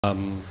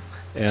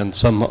and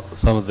some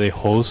of the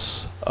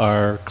hosts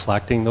are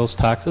collecting those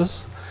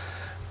taxes,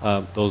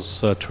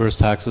 those tourist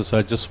taxes.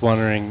 I'm just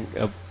wondering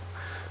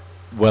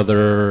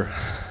whether,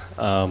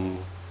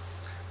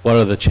 what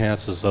are the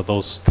chances of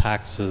those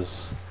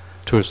taxes,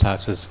 tourist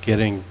taxes,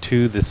 getting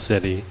to the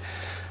city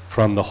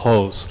from the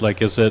host?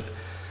 Like, is it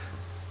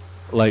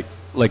like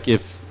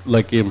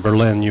in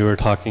Berlin, you were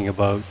talking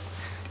about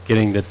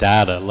getting the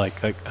data.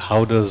 Like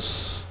how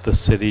does the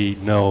city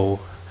know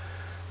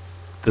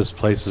this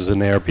place is an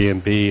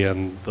Airbnb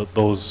and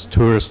those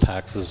tourist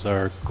taxes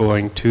are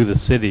going to the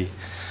city?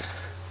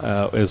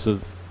 Is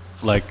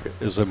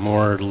it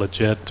more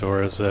legit,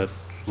 or is it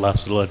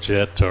less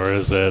legit, or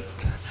is it,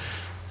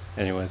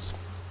 anyways,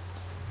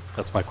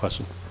 that's my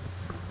question.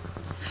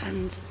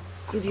 Hans,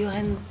 could you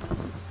hand?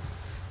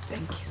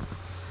 Thank you.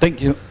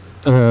 Thank you.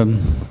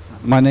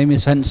 My name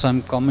is Hans.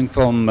 I'm coming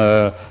from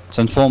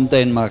Transform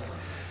Denmark.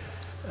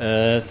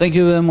 Thank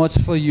you very much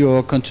for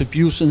your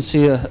contributions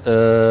here.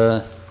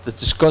 The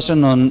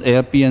discussion on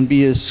Airbnb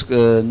is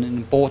an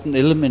important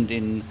element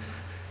in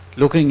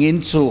looking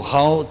into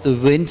how the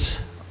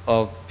rent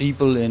of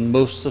people in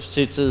most of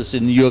cities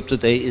in Europe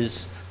today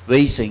is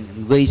rising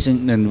and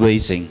rising and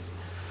rising.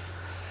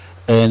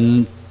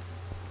 And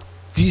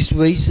these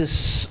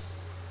raises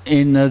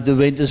in the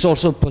rent is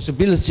also a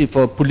possibility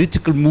for a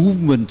political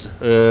movement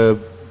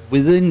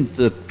within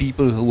the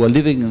people who are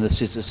living in the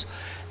cities.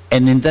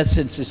 And in that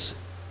sense, it's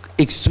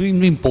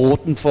extremely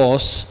important for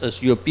us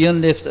as European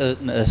left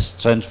and as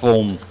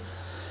Transform.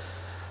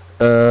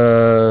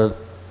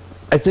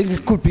 I think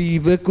it could be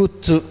very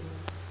good to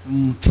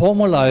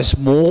formalize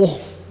more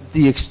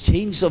the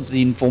exchange of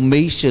the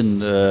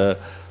information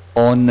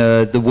on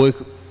the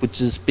work which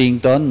is being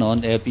done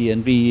on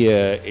Airbnb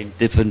in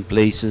different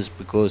places,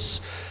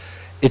 because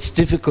it's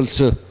difficult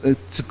to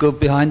go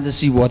behind to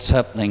see what's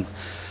happening.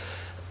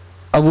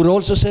 I would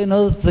also say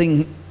another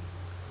thing.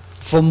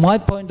 From my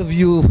point of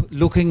view,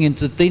 looking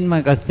into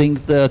Denmark, I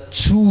think there are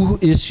two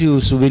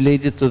issues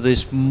related to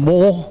this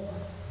more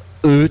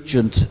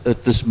urgent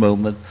at this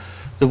moment.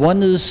 The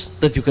one is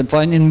that you can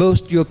find in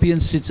most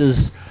European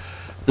cities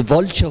the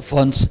vulture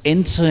funds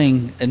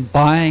entering and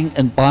buying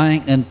and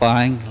buying and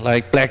buying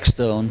like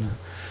Blackstone.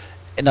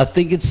 And I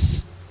think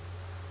it's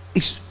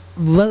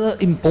rather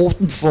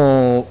important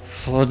for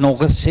an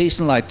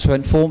organization like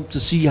Transform to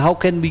see how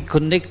can we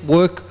connect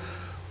work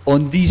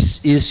on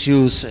these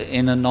issues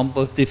in a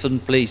number of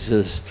different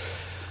places.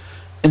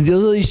 And the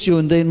other issue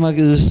in Denmark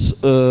is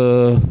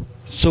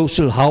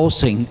social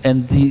housing,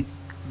 and the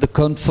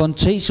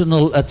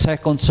confrontational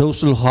attack on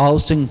social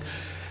housing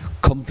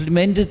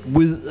complemented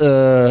with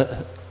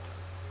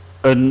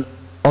an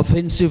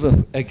offensive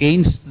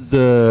against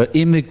the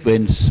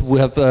immigrants. We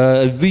have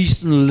a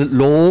recent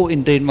law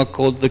in Denmark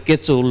called the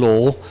ghetto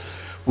law,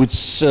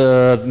 which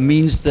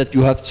means that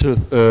you have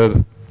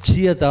to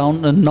tear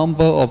down a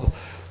number of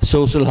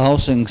social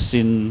housings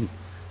in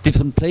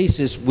different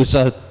places which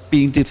are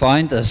being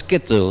defined as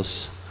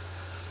ghettos.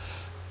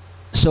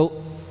 So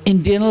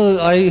in general,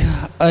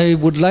 I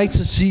would like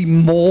to see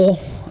more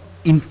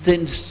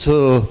intents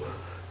to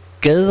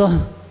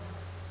gather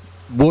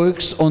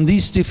works on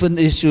these different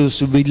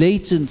issues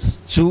related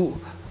to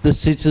the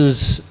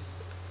cities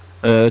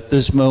at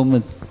this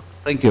moment.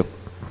 Thank you.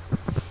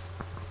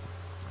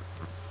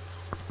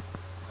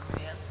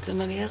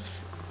 Somebody else?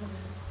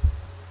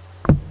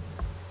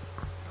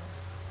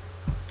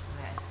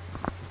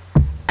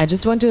 I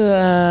just want to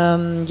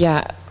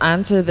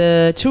answer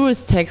the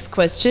tourist tax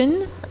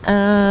question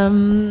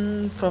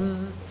from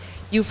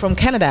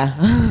Canada.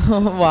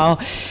 Wow.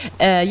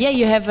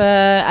 You have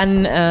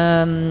an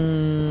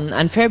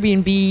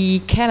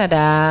Airbnb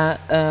Canada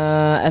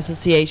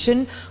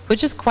association,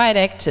 which is quite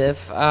active.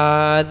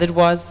 That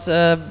was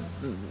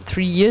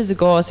 3 years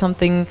ago or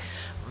something,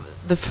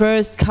 the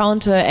first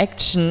counter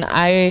action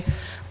I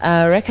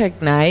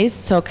recognized.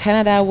 So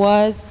Canada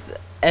was,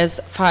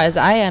 as far as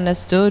I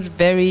understood,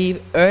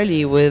 very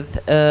early with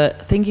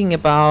thinking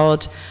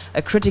about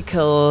a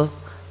critical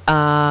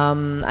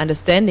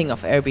understanding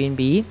of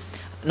Airbnb.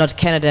 Not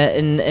Canada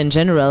in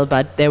general,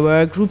 but there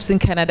were groups in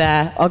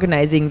Canada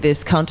organizing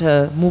this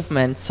counter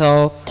movement.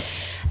 So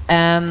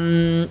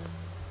the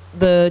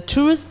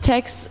tourist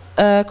tax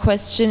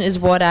question is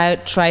what I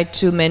tried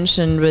to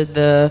mention with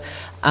the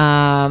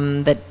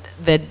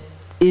that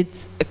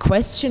it's a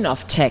question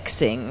of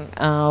taxing.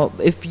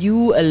 If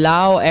you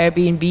allow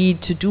Airbnb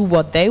to do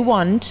what they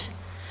want,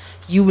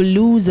 you will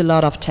lose a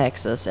lot of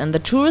taxes. And the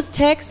tourist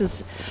tax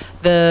is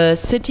the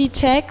city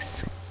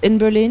tax in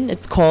Berlin.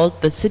 It's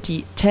called the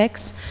city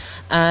tax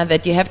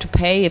that you have to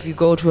pay if you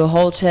go to a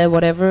hotel,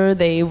 whatever.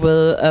 They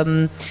will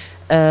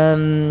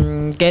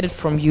get it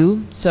from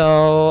you.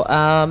 So,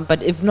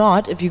 but if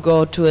not, if you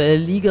go to a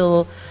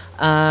legal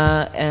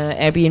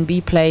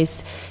Airbnb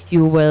place,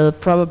 you will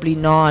probably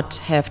not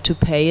have to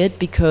pay it,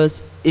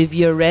 because if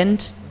you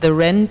rent, the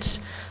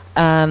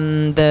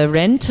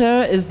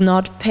renter is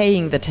not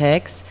paying the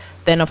tax,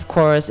 then of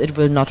course it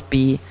will not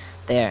be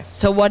there.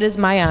 So what is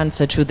my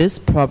answer to this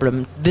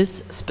problem,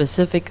 this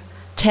specific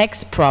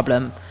tax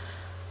problem?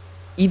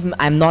 even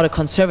I'm not a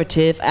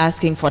conservative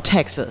asking for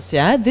taxes.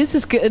 Yeah, this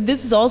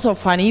is also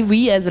funny.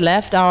 We as a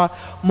left are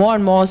more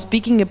and more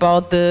speaking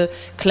about the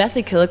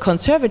classical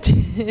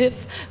conservative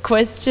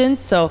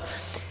questions. So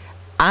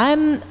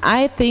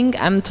I think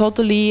I'm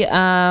totally,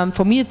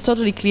 for me it's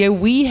totally clear,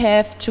 we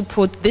have to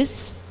put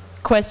this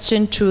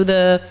question to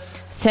the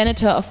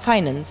Senator of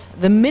Finance.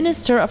 The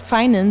Minister of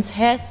Finance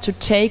has to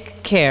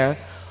take care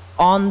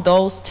on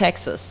those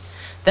taxes.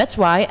 That's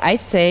why I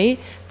say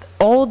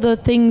all the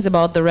things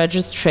about the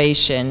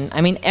registration. I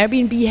mean,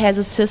 Airbnb has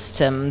a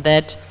system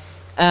that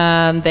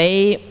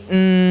they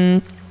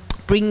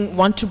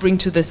want to bring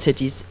to the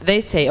cities.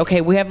 They say,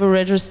 okay, we have a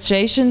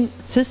registration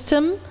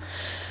system.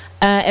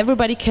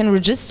 Everybody can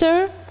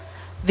register.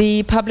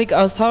 The public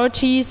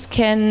authorities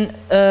can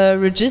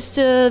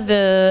register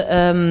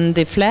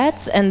the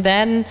flats, and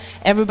then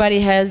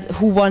everybody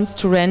who wants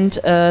to rent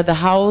the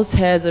house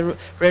has a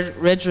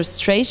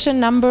registration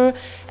number,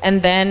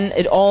 and then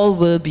it all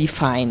will be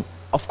fine.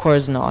 Of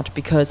course not,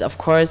 because of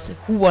course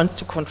who wants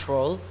to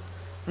control?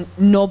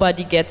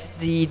 Nobody gets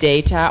the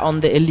data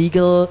on the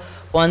illegal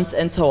ones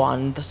and so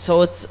on.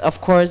 So it's of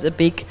course a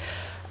big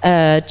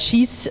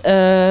cheese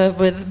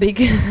with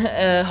big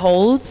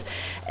holes,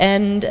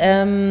 and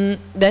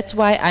that's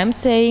why I'm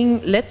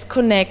saying let's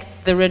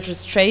connect the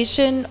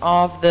registration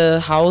of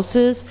the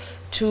houses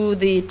to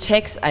the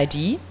tax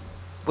ID,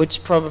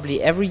 which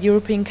probably every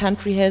European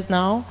country has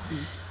now,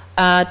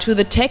 to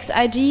the tax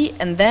ID,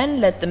 and then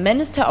let the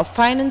Minister of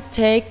Finance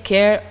take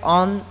care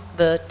on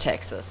the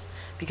taxes,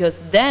 because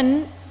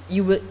then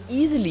you will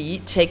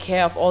easily take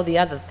care of all the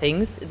other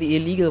things, the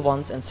illegal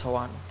ones and so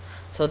on.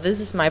 So this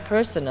is my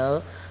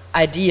personal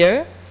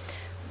idea,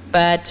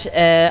 but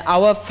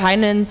our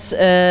finance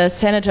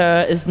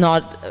senator is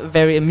not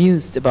very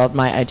amused about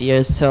my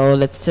ideas, so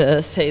let's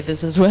say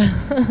this as well.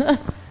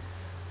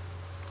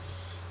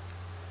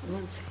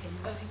 Once again.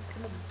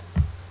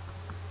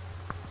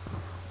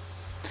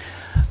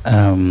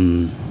 I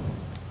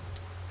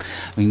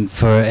mean,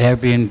 for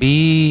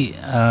Airbnb,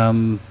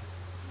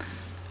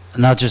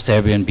 not just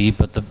Airbnb,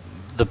 but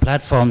the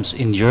platforms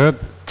in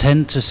Europe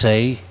tend to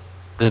say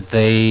that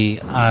they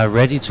are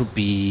ready to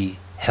be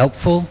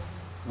helpful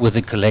with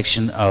the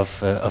collection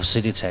of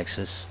city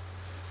taxes.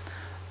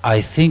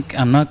 I think,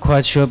 I'm not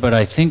quite sure, but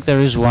I think there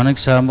is one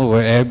example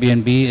where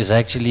Airbnb is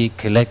actually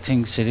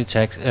collecting city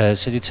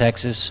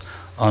taxes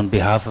on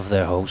behalf of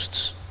their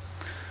hosts.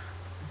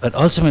 But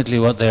ultimately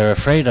what they're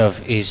afraid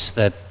of is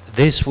that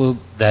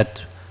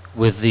that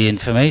with the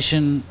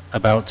information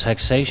about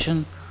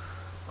taxation,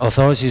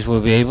 authorities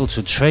will be able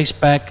to trace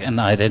back and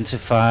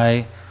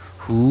identify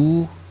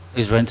who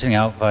is renting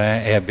out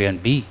via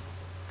Airbnb,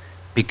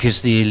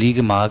 because the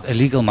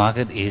illegal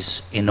market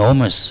is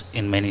enormous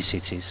in many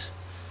cities.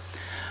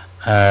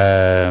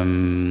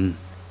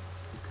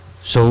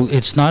 So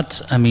it's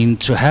not, I mean,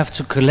 to have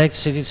to collect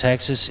city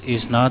taxes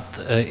is not,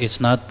 it's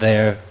not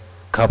their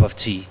cup of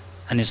tea,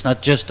 and it's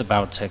not just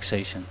about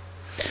taxation.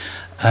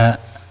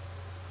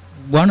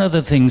 One of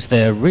the things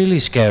they're really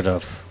scared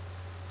of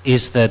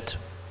is that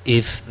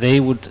if they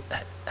would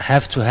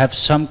have to have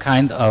some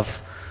kind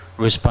of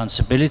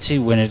responsibility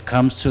when it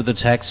comes to the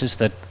taxes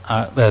that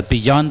are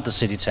beyond the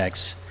city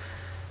tax,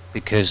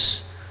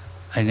 because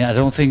I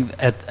don't think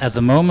at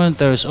the moment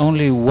there is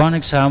only one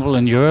example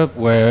in Europe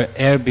where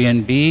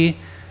Airbnb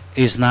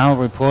is now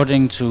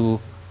reporting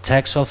to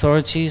tax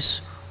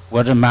authorities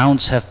what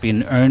amounts have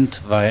been earned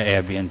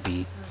via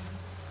Airbnb.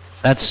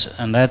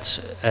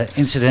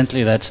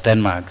 Incidentally, that's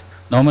Denmark.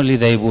 Normally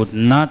they would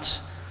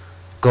not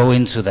go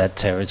into that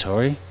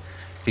territory,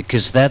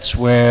 because that's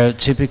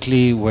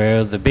typically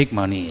where the big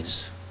money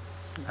is.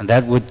 And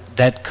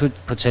that could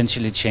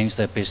potentially change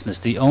their business.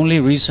 The only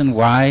reason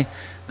why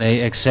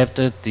they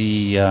accepted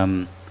the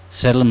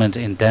settlement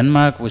in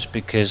Denmark was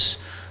because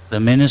the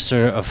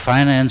Minister of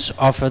Finance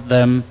offered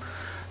them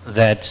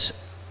that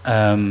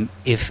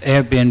if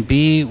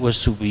Airbnb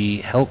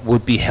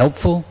would be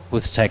helpful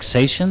with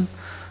taxation,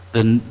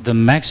 then the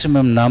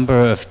maximum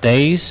number of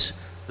days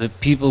that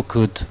people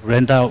could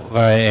rent out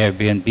via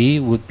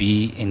Airbnb would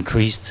be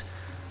increased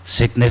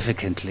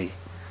significantly.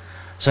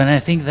 So, and I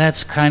think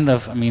that's kind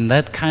of, I mean,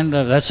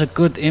 that's a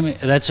good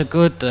image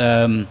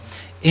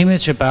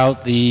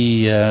about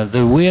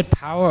the weird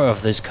power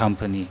of this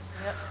company.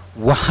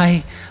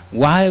 Yep.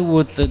 Why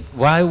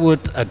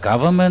would a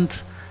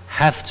government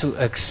have to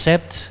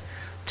accept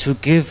to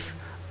give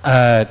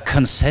a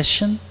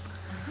concession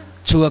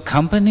to a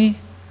company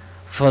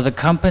for the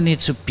company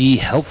to be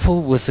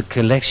helpful with the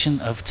collection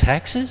of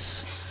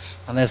taxes?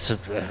 And I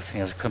think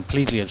that's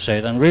completely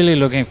absurd. I'm really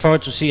looking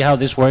forward to see how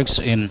this works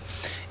in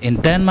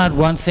Denmark.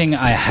 One thing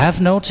I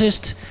have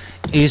noticed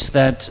is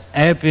that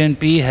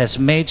Airbnb has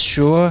made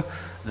sure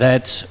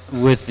that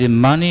with the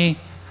money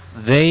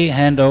they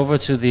hand over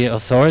to the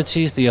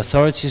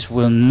authorities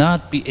will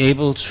not be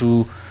able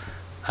to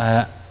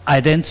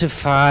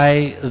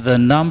identify the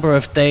number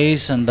of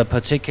days and the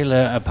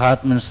particular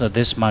apartments that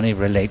this money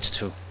relates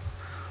to.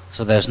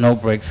 So there's no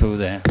breakthrough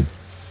there.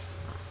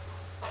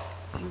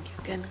 Thank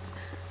you, Kenneth.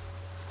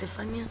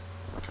 Stefania?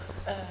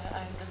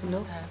 I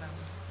No?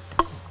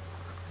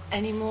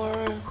 Any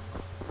more?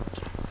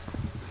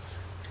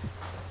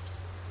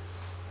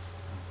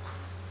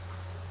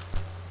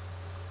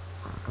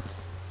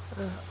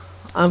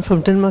 I'm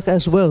from Denmark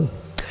as well.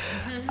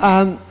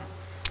 I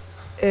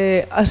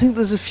think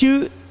there's a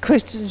few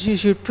questions you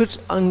should put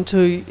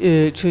onto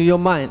to your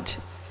mind.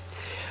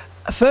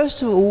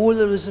 First of all,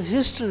 there is a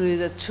history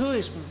that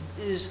tourism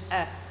is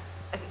a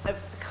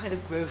kind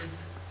of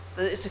growth,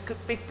 that it's a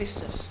big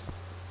business.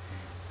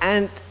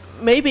 And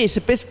maybe it's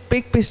a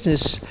big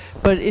business,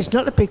 but it's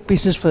not a big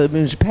business for the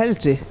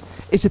municipality.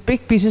 It's a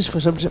big business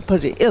for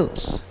somebody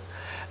else.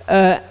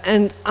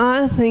 And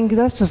I think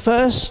that's the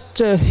first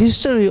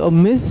history or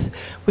myth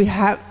we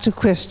have to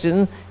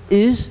question: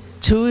 is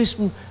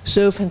tourism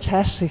so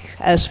fantastic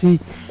as we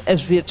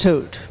are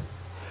told?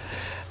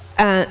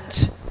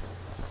 And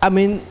I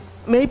mean,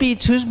 maybe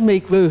tourism may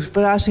grow,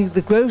 but I think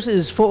the growth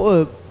is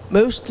for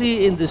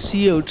mostly in the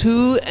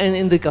CO2 and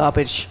in the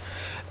garbage,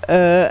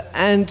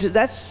 and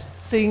that's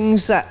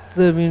things that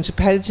the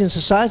municipality and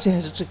society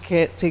has to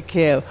take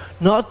care of,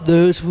 not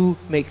those who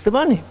make the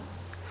money.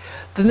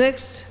 The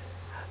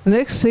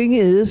next thing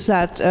is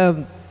that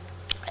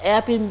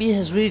Airbnb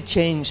has really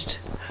changed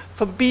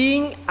from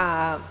being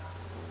a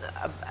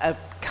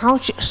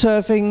couch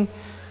surfing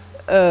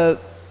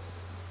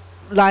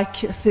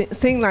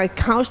thing like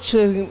couch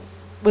surfing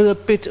with a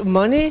bit of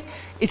money.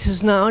 It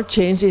has now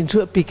changed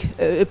into a big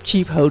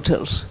cheap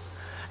hotels,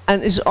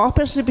 and it's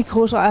obviously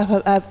because I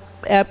have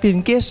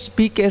Airbnb guests,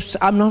 big guests.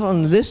 I'm not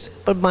on the list,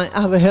 but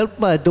I have helped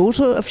my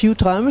daughter a few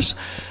times,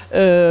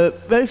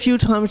 very few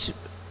times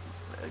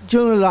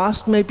during the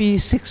last maybe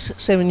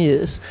 6-7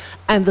 years.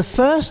 And the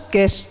first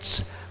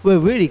guests were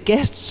really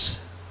guests.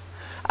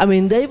 I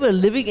mean, they were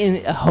living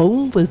in a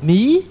home with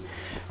me.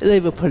 They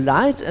were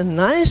polite and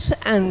nice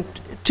and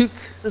took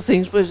the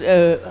things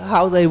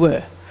how they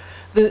were.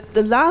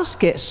 The last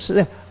guests,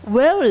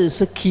 where is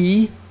the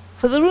key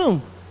for the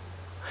room?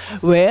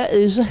 Where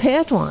is a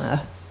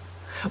hairdryer?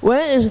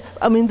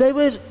 I mean, they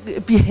were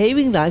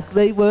behaving like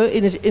they were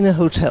in a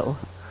hotel.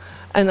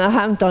 And I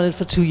haven't done it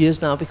for 2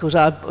 years now because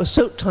I was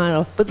so tired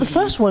of. But the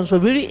first ones were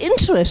really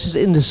interested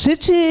in the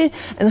city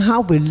and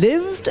how we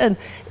lived. And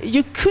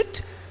you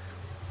could,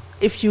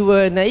 if you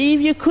were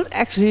naive, you could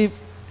actually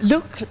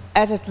look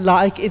at it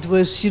like it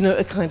was,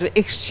 a kind of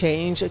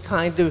exchange, a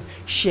kind of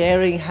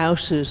sharing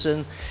houses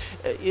and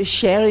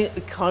sharing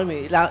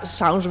economy. That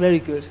sounds very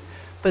good.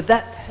 But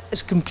that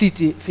is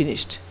completely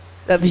finished.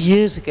 That was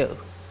years ago.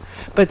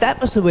 But that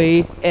was the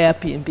way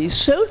Airbnb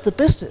sold the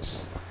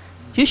business.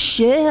 You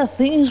share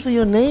things with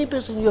your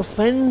neighbors and your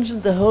friends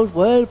and the whole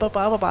world, blah,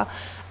 blah, blah, blah.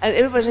 And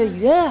everybody said,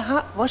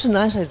 yeah, what a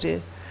nice idea.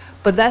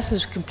 But that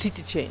has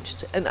completely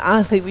changed. And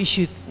I think we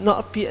should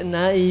not be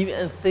naive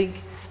and think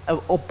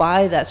or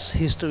buy that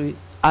history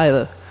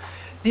either.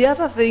 The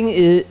other thing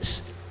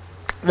is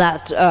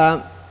that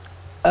a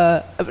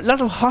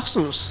lot of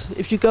hostels,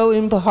 if you go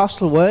in på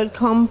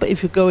hostelworld.com,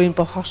 if you go in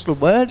på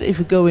hostelworld, if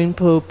you go in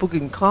på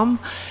booking.com,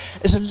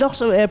 there's a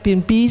lot of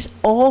Airbnbs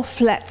or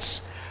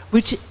flats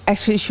which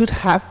actually should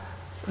have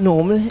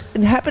normal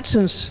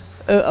inhabitants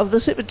of the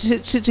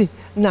city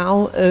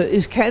now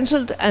is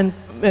cancelled and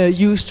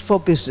used for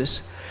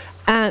business.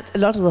 And a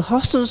lot of the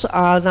hostels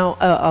are now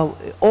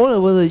all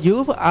over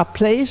Europe are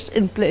placed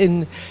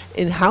in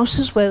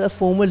houses where there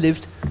formerly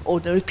lived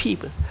ordinary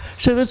people.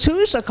 So the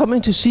tourists are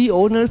coming to see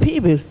ordinary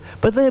people,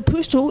 but they are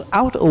pushed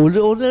out all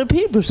the ordinary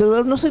people, so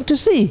there's nothing to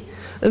see.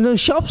 There's no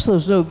shops,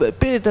 there's no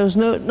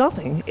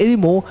nothing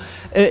anymore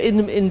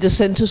in the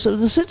centers of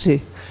the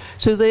city.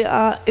 So they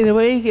are, in a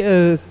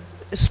way,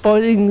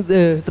 spoiling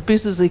the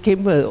business they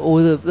came with,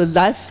 or the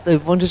life they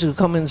wanted to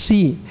come and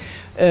see.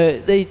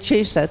 They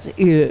changed that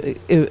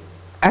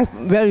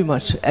very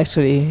much,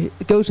 actually.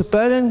 Go to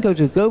Berlin, go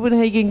to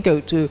Copenhagen,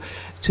 go to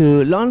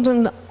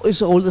London.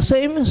 It's all the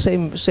same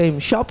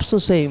shops, the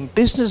same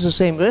business, the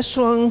same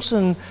restaurants,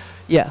 and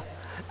yeah.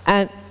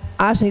 And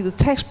I think the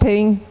tax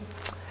paying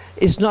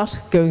is not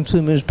going to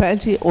the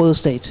municipality or the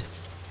state.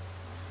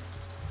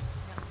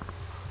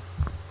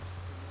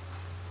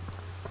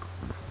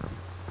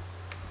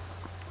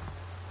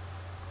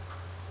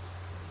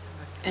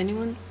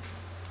 Anyone?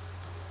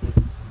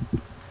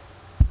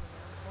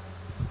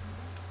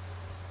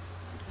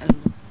 I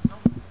don't know.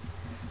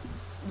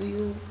 Do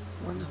you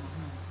want to?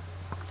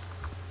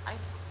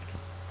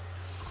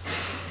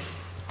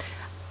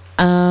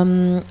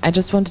 I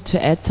just wanted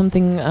to add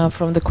something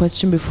from the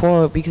question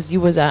before, because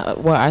you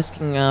were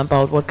asking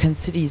about what can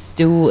cities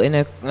do in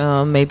a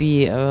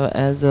maybe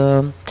as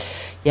a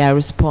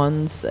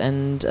response,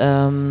 and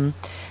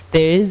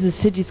there is a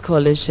cities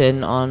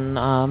coalition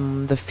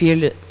on the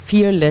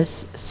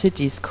Fearless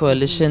Cities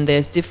Coalition.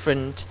 There's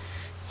different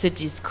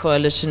cities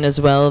coalition as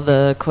well,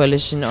 the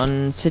coalition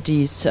on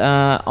cities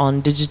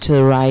on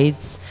digital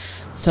rights.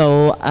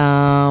 So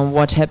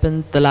what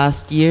happened the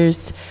last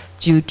years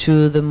due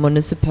to the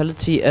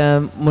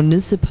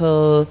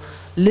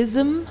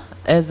municipalism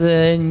as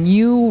a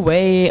new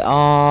way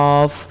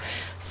of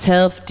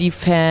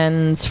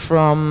self-defense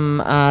from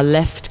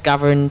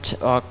left-governed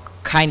or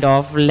kind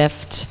of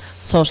left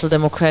social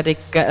democratic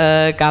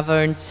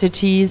governed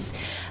cities.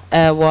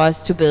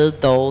 was to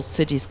build those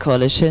cities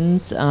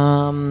coalitions,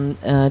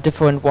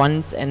 different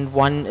ones, and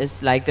one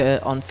is like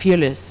on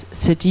fearless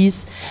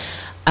cities.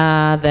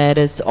 That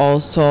is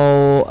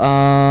also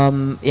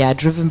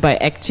driven by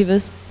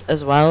activists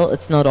as well.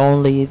 It's not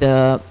only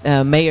the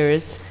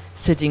mayors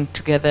sitting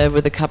together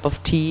with a cup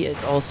of tea,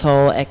 it's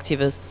also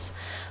activists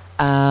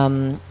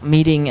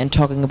meeting and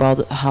talking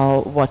about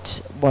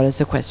what is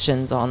the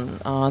questions on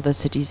the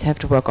cities have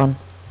to work on.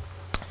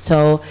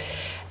 So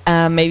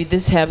maybe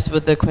this helps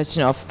with the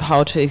question of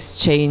how to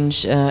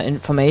exchange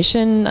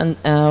information. And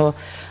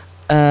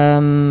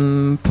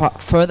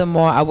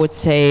furthermore, I would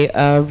say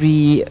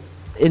we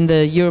in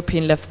the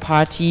European Left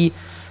Party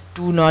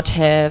do not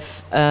have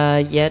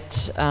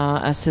yet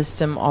a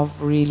system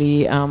of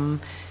really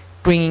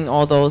bringing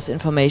all those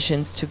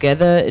informations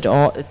together.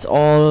 It's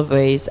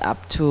always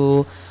up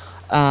to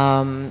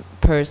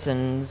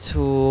persons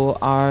who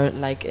are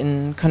like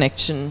in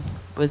connection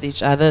with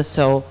each other.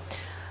 So,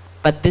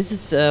 but this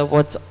is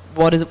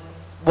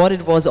what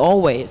it was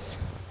always.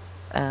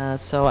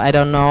 So I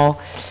don't know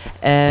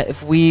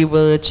if we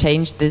will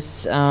change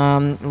this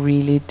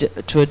really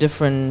to a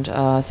different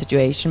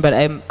situation, but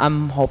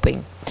I'm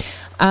hoping.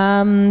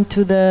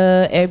 To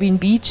the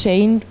Airbnb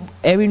chain,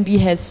 Airbnb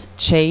has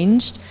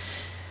changed.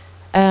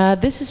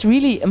 This is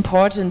really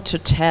important to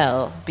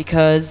tell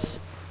because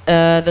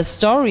the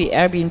story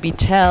Airbnb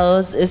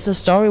tells is the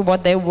story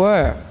what they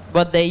were,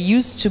 what they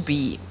used to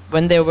be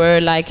when they were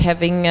like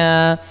having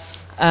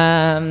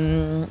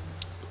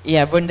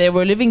when they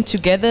were living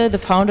together, the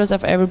founders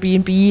of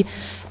Airbnb,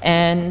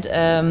 and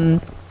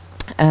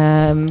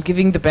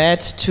giving the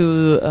bed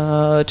to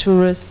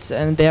tourists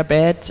and their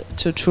bed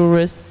to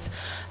tourists,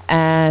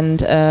 and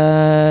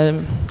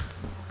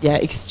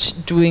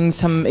doing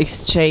some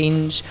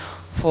exchange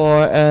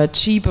for a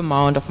cheap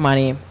amount of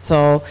money.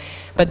 So,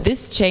 but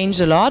this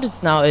changed a lot.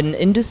 It's now an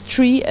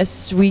industry,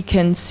 as we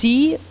can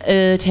see.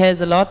 It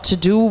has a lot to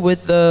do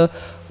with the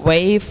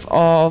wave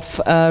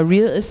of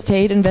real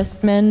estate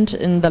investment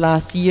in the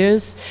last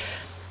years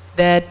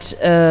that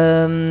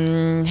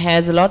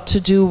has a lot to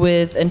do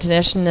with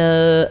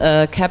international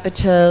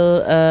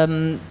capital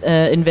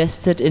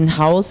invested in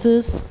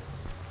houses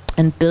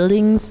and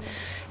buildings.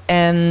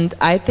 And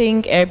I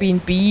think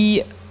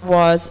Airbnb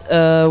was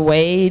a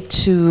way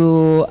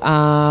to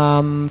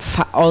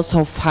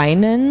also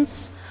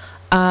finance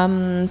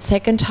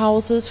second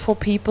houses for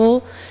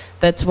people.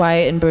 That's why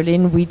in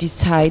Berlin we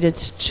decided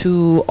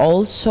to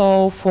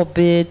also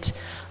forbid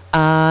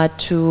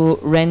to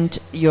rent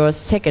your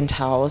second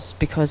house,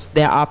 because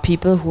there are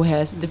people who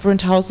has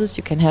different houses.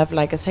 You can have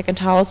like a second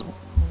house,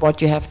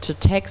 what you have to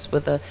tax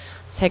with a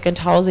second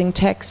housing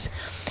tax,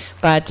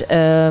 but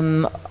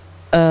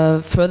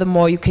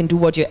furthermore you can do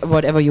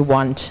whatever you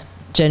want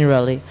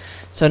generally.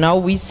 So now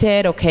we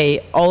said,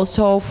 okay,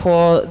 also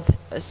for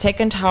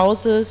second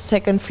houses,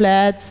 second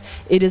flats,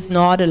 it is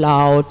not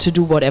allowed to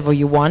do whatever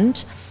you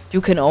want.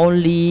 You can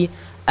only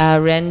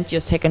rent your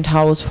second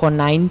house for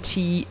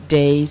 90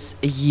 days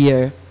a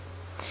year.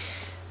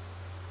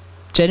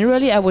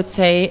 Generally, I would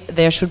say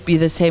there should be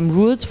the same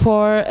rules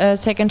for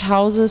second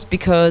houses,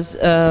 because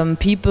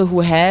people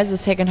who has a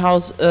second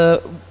house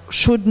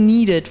should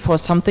need it for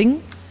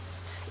something.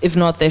 If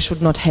not, they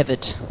should not have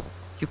it.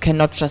 You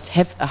cannot just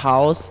have a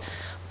house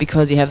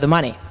because you have the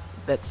money.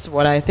 That's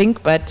what I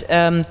think. But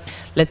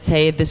let's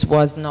say this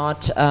was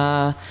not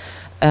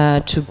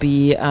to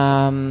be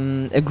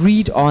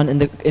agreed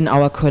on in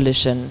our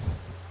coalition.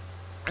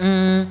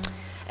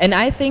 And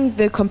I think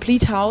the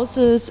complete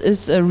houses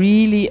is a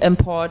really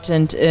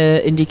important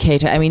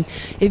indicator. I mean,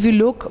 if you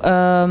look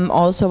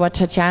also what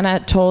Tatiana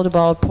told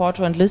about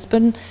Porto and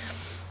Lisbon,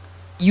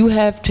 you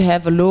have to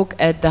have a look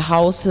at the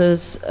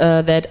houses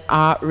that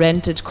are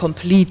rented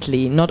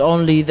completely, not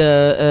only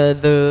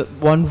the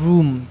one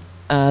room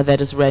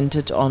that is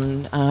rented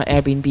on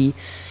Airbnb.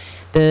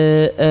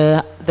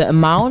 The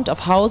amount of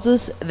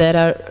houses that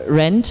are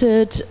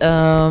rented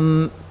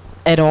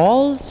at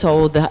all,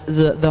 so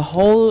the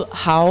whole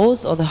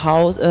house or the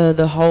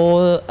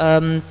whole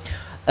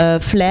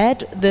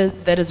flat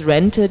that is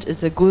rented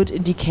is a good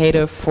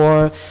indicator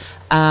for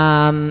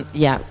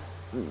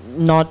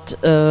not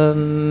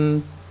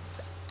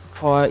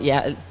for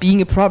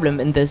being a problem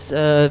in this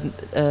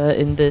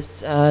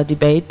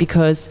debate,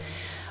 because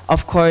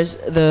of course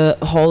the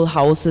whole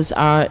houses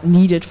are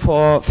needed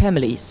for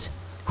families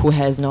who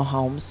has no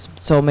homes.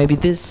 So maybe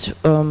this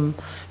to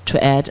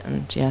add,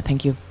 and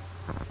thank you.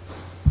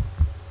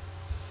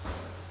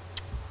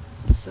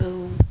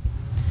 So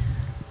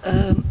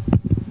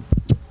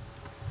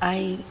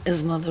I,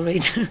 as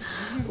moderator,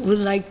 would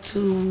like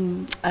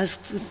to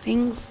ask two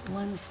things,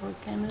 one for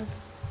Kenneth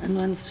and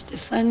one for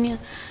Stefania,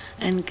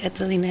 and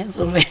Katalin has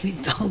already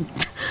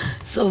talked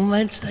so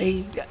much,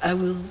 I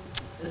will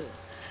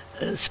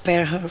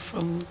spare her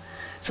from.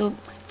 So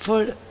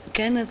for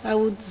Kenneth, I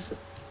would,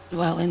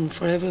 well, and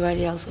for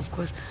everybody else, of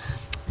course,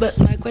 but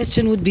my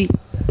question would be,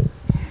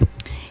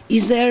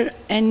 is there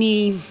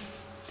any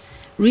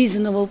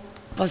reasonable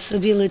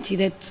possibility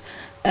that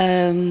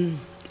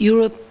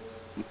Europe,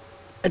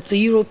 at the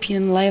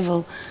European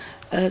level,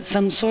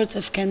 some sort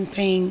of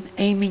campaign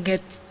aiming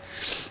at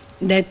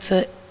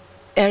that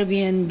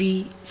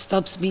Airbnb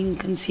stops being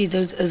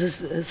considered as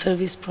a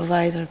service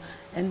provider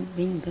and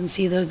being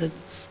considered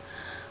as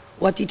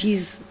what it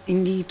is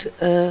indeed,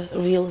 a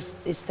real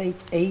estate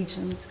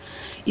agent.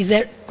 Is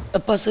there a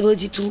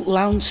possibility to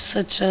launch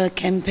such a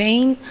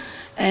campaign?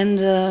 And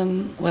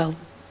well,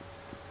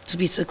 to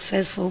be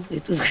successful,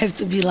 it will have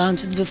to be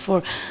launched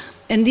before.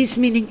 And this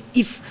meaning,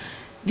 if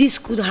this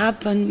could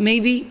happen,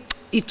 maybe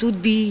it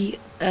would be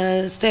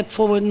a step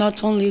forward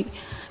not only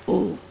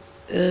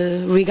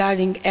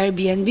regarding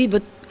Airbnb,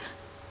 but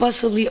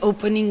possibly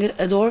opening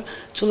a door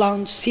to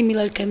launch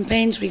similar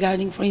campaigns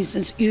regarding, for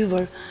instance,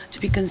 Uber, to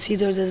be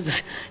considered as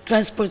a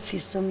transport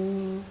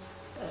system,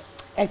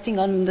 acting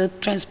on the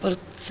transport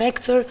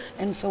sector,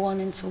 and so on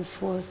and so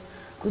forth.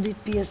 Could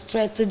it be a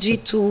strategy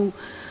to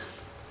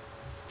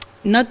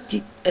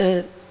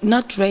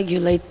not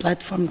regulate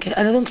platform?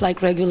 I don't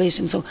like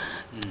regulation, so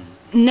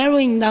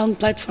narrowing down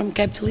platform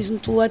capitalism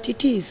to what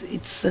it is.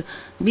 It's a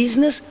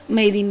business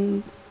made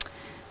in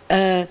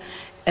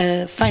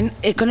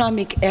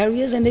economic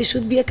areas, and they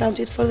should be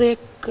accounted for the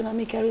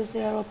economic areas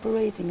they are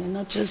operating, and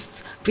not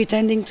just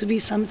pretending to be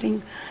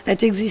something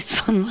that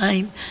exists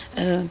online.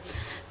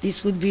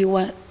 This would be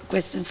one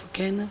question for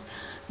Kenneth.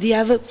 The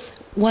other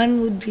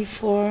one would be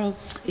for,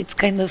 it's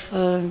kind of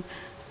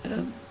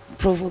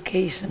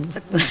provocation,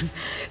 but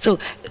so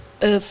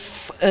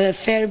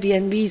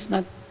Airbnb is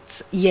not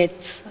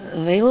yet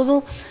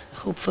available.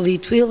 Hopefully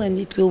it will, and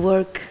it will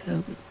work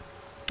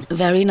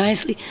very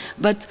nicely.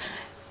 But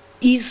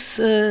is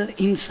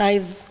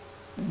inside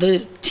the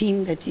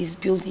team that is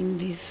building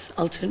this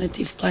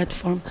alternative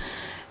platform,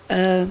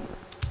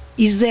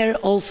 is there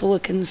also a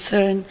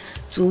concern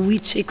to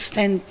which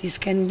extent this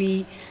can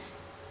be,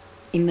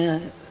 in a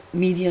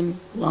medium,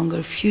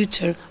 longer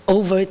future,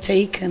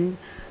 overtaken,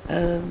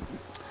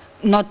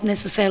 not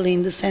necessarily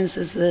in the sense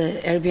as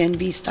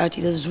Airbnb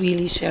started as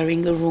really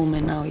sharing a room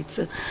and now it's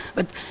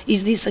but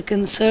is this a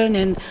concern,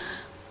 and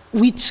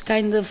which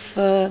kind of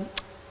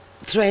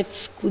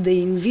threats could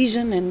they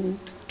envision and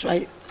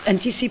try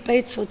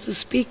anticipate, so to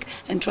speak,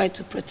 and try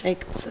to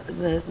protect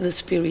the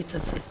spirit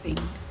of the thing?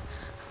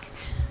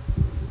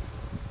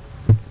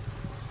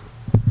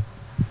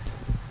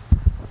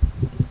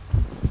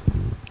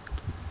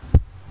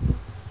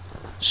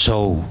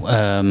 So,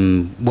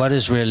 what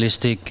is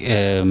realistic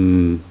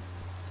in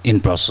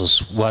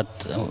Brussels?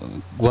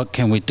 What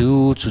can we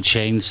do to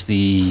change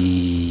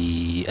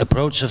the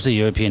approach of the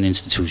European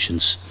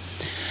institutions?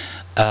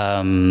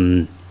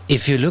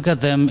 If you look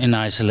at them in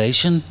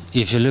isolation,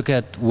 if you look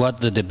at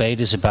what the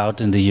debate is about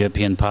in the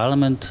European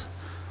Parliament,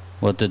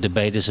 what the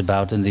debate is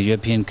about in the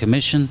European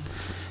Commission,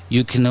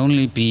 you can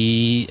only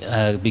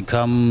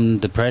become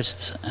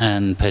depressed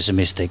and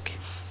pessimistic.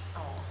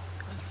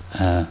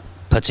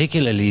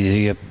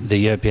 Particularly the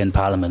European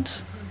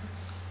Parliament.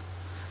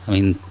 I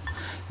mean,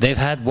 they've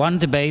had one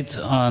debate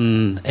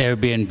on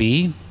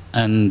Airbnb,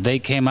 and they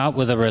came out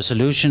with a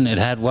resolution. It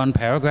had one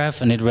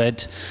paragraph, and it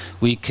read,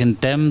 "We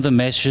condemn the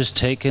measures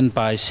taken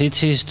by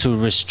cities to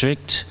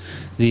restrict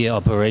the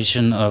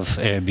operation of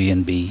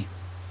Airbnb."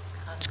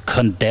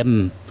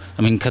 Condemn.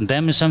 I mean,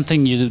 condemn is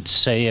something you'd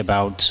say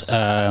about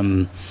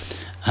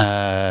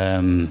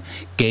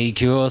gay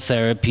cure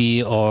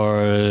therapy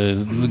or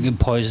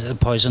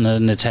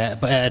poison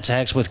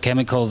attacks with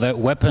chemical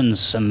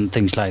weapons and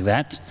things like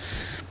that.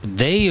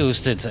 They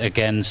used it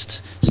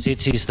against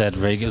cities that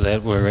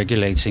were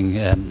regulating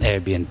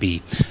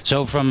Airbnb.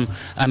 So from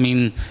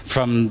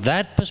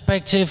that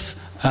perspective,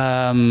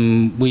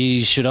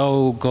 we should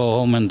all go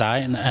home and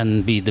die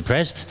and be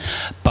depressed.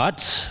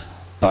 But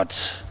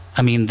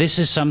I mean, this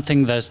is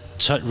something that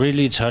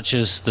really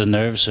touches the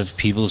nerves of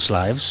people's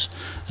lives,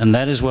 and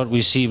that is what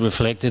we see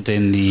reflected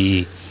in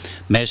the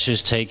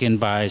measures taken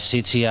by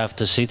city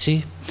after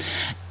city,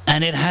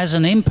 and it has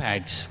an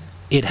impact.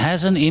 It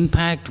has an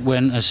impact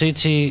when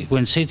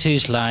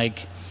cities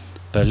like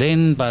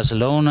Berlin,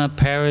 Barcelona,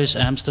 Paris,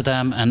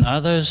 Amsterdam, and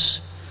others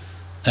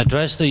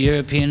address the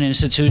European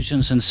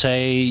institutions and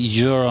say,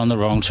 "You're on the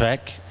wrong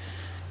track.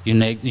 You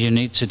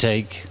need to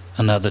take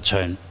another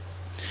turn."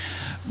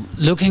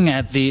 Looking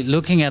at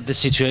the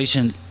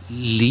situation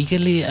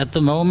legally at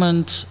the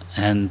moment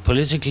and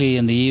politically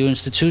in the EU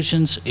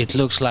institutions, it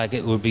looks like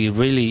it will be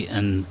really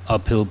an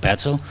uphill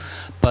battle.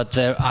 But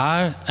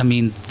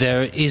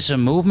there is a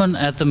movement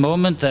at the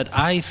moment that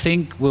I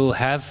think will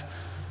have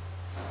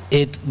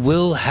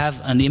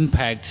an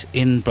impact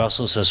in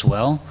Brussels as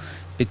well,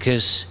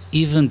 because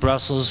even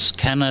Brussels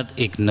cannot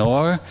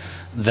ignore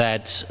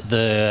that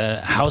the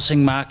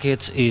housing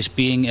market is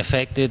being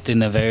affected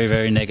in a very,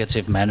 very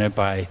negative manner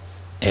by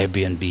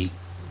Airbnb.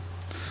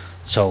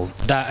 So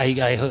that,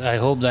 I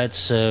hope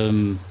that's,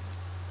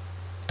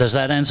 does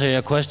that answer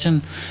your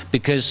question?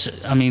 Because,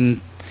 I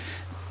mean,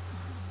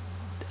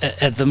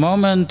 at the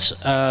moment,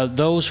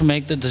 those who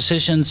make the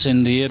decisions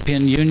in the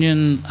European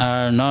Union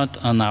are not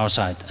on our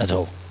side at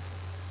all.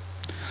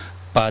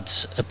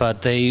 But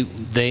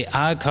they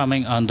are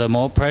coming under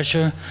more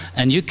pressure,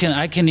 and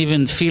I can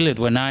even feel it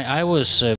when I was